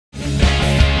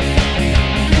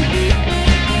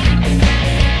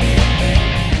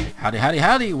Howdy, howdy,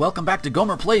 howdy! Welcome back to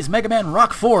Gomer Plays Mega Man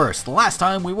Rock Force. The last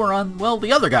time we were on, well,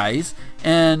 the other guys,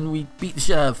 and we beat the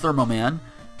shit out of Thermo Man.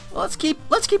 Well, let's keep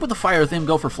with the fire theme.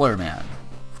 Go for Flare Man.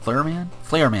 Flare Man?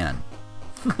 Flare Man.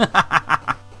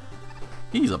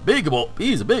 He's a big boy.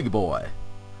 He's a big boy.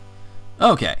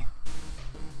 Okay.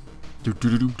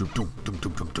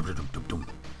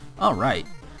 All right.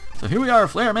 So here we are,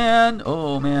 Flare Man.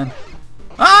 Oh man.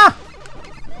 Ah!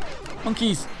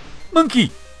 Monkeys. Monkey.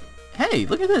 Hey,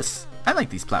 look at this. I like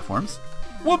these platforms.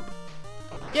 Whoop!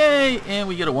 Yay! And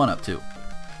we get a 1-up too.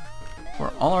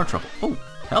 For all our trouble. Oh,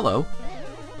 hello.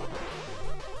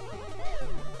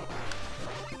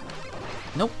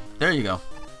 Nope. There you go.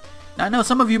 Now I know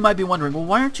some of you might be wondering, well,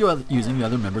 why aren't you using the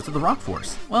other members of the Rock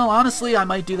Force? Well, honestly, I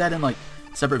might do that in like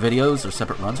separate videos or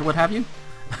separate runs or what have you.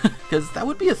 Because that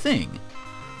would be a thing.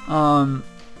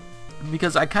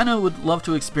 Because I kind of would love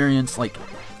to experience like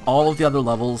all of the other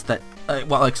levels that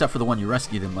well, except for the one you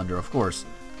rescue them under, of course.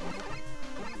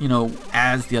 You know,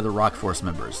 as the other Rock Force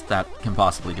members that can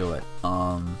possibly do it.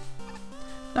 That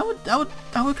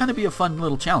would kind of be a fun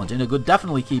little challenge, and it would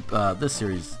definitely keep this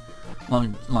series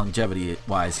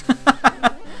longevity-wise,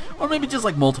 or maybe just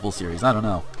like multiple series. I don't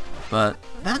know, but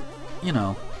that, you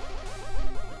know,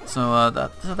 so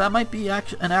that might be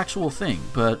an actual thing.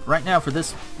 But right now, for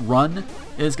this run,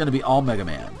 it's going to be all Mega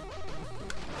Man.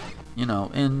 You know,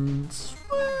 and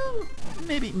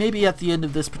maybe at the end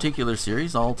of this particular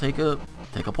series, I'll take a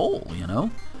poll, you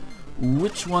know?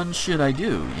 Which one should I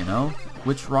do, you know?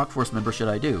 Which Rock Force member should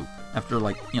I do? After,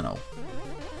 like, you know,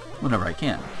 whenever I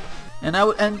can. And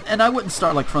I wouldn't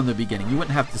start, like, from the beginning. You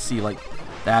wouldn't have to see, like,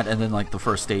 that and then, like, the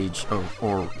first stage or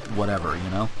whatever, you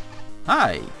know?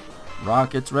 Hi!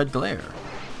 Rocket's red glare.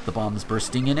 The bombs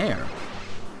bursting in air.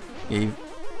 Gave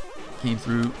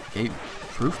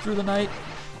proof through the night.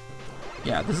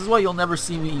 Yeah, this is why you'll never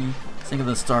see me singing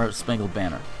the Star-Spangled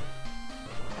Banner.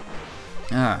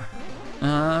 Yep,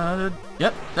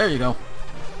 there you go.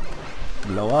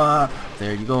 Blow up.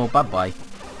 There you go. Bye-bye.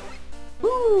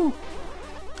 Woo!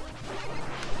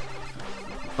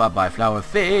 Bye-bye, Flower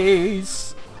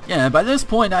Face. Yeah, by this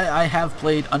point, I have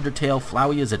played Undertale.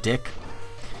 Flowey is a dick.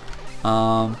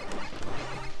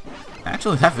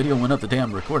 Actually, that video went up the day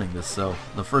I'm recording this, so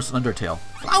the first Undertale.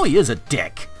 Flowey is a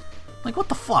dick. Like, what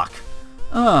the fuck?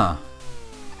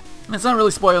 It's not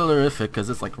really spoilerific because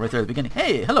it's like right there at the beginning.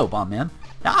 Hey, hello, Bomb Man.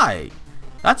 Hi.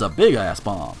 That's a big ass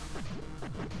bomb.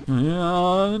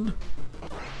 And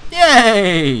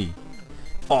yay!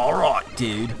 All right,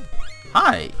 dude.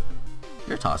 Hi.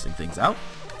 You're tossing things out.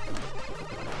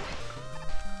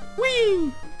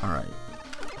 Whee! All right.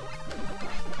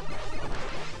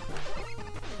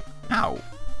 Ow.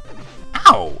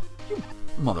 Ow! You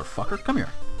motherfucker, come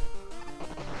here.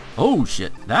 Oh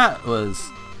shit, that was...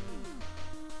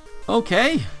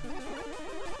 Okay.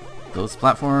 Those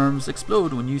platforms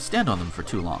explode when you stand on them for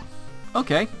too long.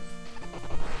 Okay.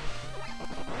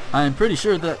 I'm pretty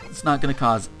sure that's not going to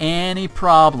cause any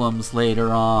problems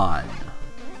later on.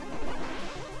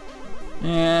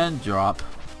 And drop.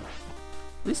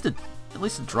 At least it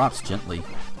drops gently.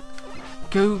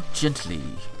 Go gently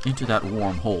into that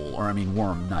warm hole, or I mean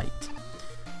warm night.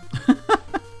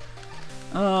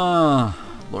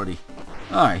 Lordy.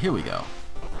 Alright, here we go.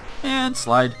 And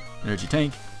slide. Energy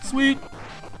tank. Sweet.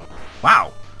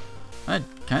 Wow. I'd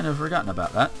kind of forgotten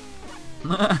about that.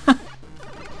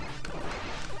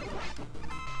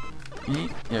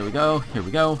 Here we go. Here we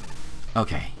go.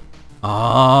 Okay.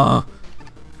 Oh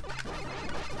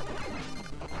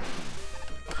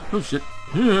shit.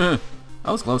 That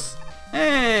was close.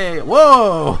 Hey!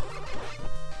 Whoa!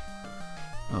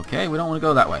 Okay, we don't want to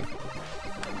go that way.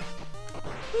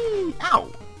 Whee! Ow!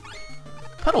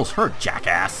 Pedals hurt,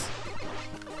 jackass.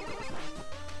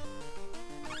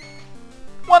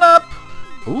 1-up.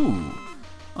 Ooh.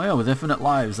 Oh yeah, with infinite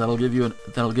lives, that'll give you a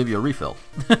refill.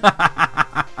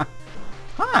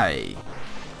 Hi.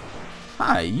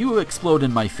 Hi, you explode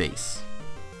in my face.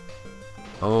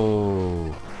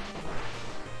 Oh.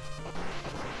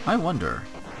 I wonder,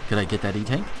 could I get that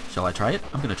E-tank? Shall I try it?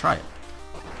 I'm gonna try it.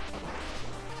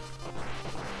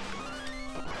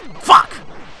 Fuck!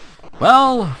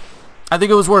 Well, I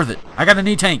think it was worth it. I got an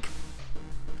E-tank.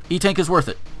 E-tank is worth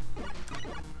it.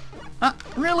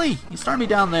 Really? You start me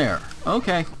down there.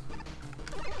 Okay.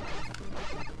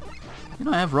 You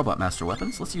know, I have Robot Master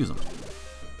weapons. Let's use them.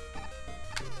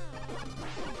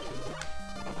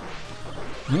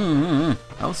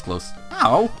 That was close.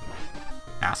 Ow!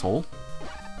 Asshole.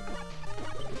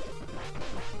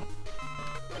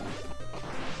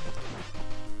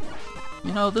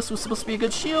 You know, this was supposed to be a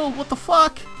good shield. What the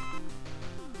fuck?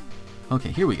 Okay,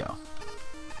 here we go.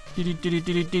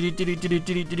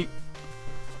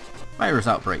 Virus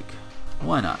outbreak.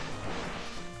 Why not?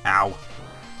 Ow.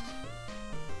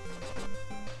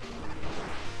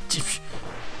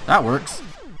 That works.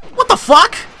 What the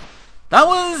fuck? That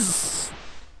was...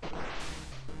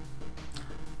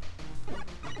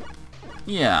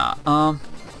 Yeah,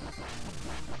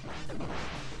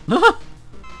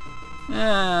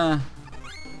 yeah.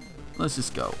 Let's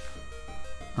just go.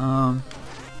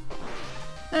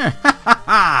 There.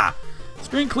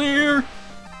 Screen clear.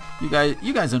 You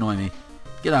guys annoy me.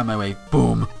 Get out of my way.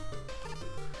 Boom.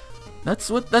 That's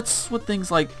what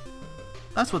things like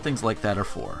that are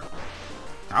for.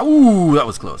 Ow, that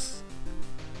was close.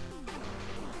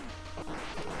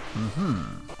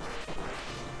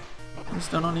 We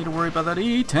still don't need to worry about that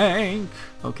E-tank.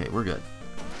 Okay, we're good.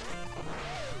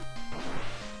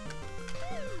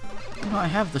 You know, I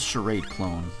have the charade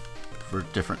clone for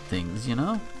different things, you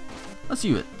know? Let's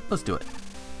use it. Let's do it.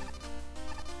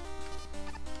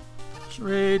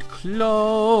 Charade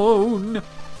clone!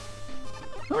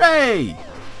 Hooray!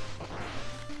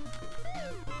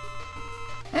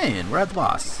 Hey, and we're at the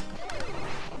boss.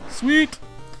 Sweet!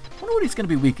 I wonder what he's gonna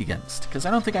be weak against, because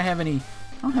I don't think I have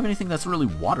anything that's really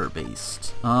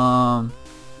water-based. Maybe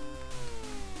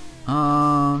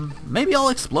I'll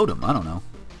explode him. I don't know.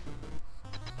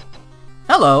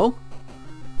 Hello!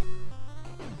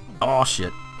 Oh,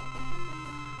 shit.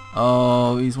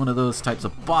 Oh, he's one of those types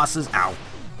of bosses. Ow.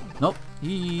 Nope.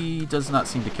 He does not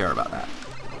seem to care about that.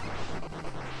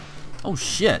 Oh,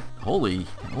 shit. Holy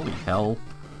hell.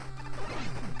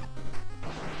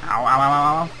 Ow, ow,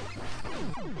 ow, ow.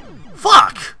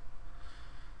 Fuck!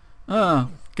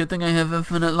 Good thing I have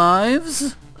infinite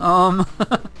lives. Alright.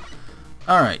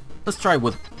 Let's try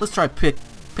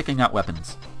picking out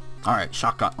weapons. Alright,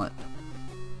 shock gauntlet.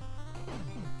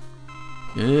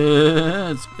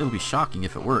 Yeah, it'll be shocking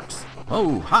if it works.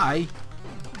 Oh, hi!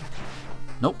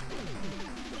 Nope.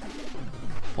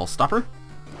 Pulse stopper?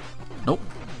 Nope.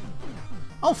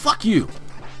 Oh, fuck you!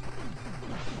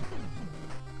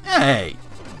 Hey!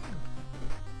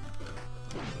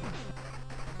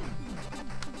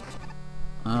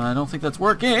 I don't think that's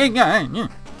working. That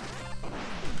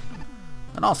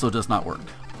also does not work.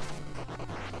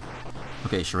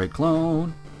 Okay, charade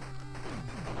clone.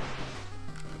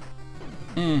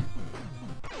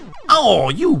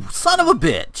 Oh, you son of a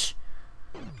bitch!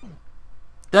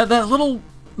 That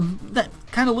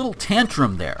kind of little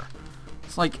tantrum there.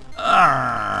 It's like,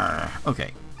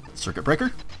 okay. Circuit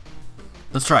breaker.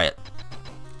 Let's try it.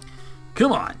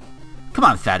 Come on,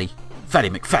 fatty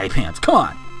McFatty pants. Come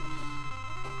on.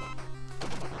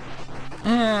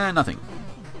 Nothing.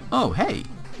 Oh, hey,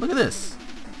 look at this.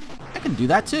 I can do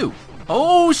that too.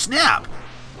 Oh, snap!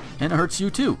 And it hurts you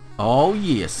too. Oh,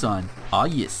 yeah, son. Oh,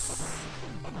 yes.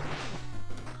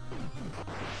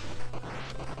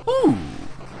 Ooh.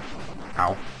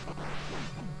 Ow.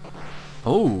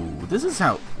 Oh, this is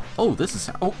how... Oh,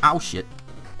 Oh, ow, shit.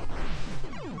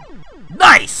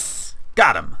 Nice!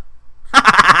 Got him.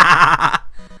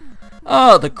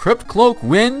 Oh, the Crypt Cloak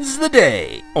wins the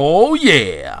day. Oh,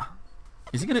 yeah.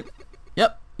 Is he gonna...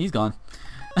 Yep, he's gone.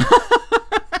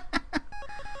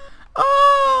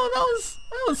 Oh,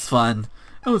 that was fun.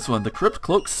 That was fun. The Crypt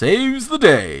Cloak saves the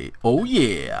day. Oh,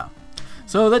 yeah.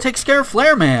 So that takes care of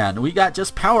Flare Man. We got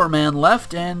just Power Man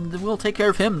left, and we'll take care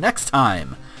of him next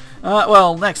time.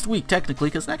 Well, next week, technically,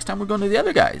 because next time we're going to the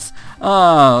other guys.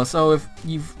 So if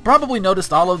you've probably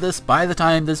noticed all of this by the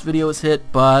time this video is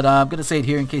hit, but I'm going to say it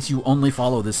here in case you only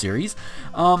follow this series.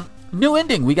 New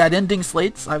ending. We got ending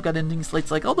slates. I've got ending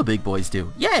slates like all the big boys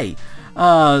do. Yay!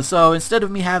 So instead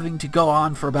of me having to go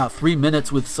on for about 3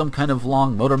 minutes with some kind of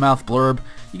long motor mouth blurb,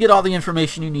 you get all the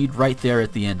information you need right there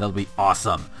at the end. That'll be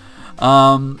awesome.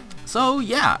 So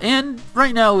yeah, and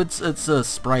right now it's a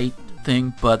sprite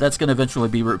thing, but that's going to eventually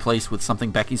be replaced with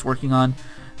something Becky's working on.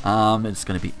 It's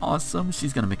going to be awesome.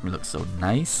 She's going to make me look so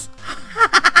nice.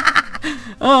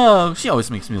 Oh, she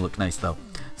always makes me look nice though.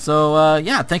 So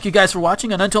yeah, thank you guys for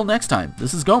watching, and until next time,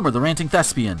 this is Gomer, the Ranting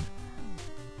Thespian,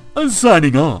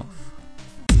 signing off.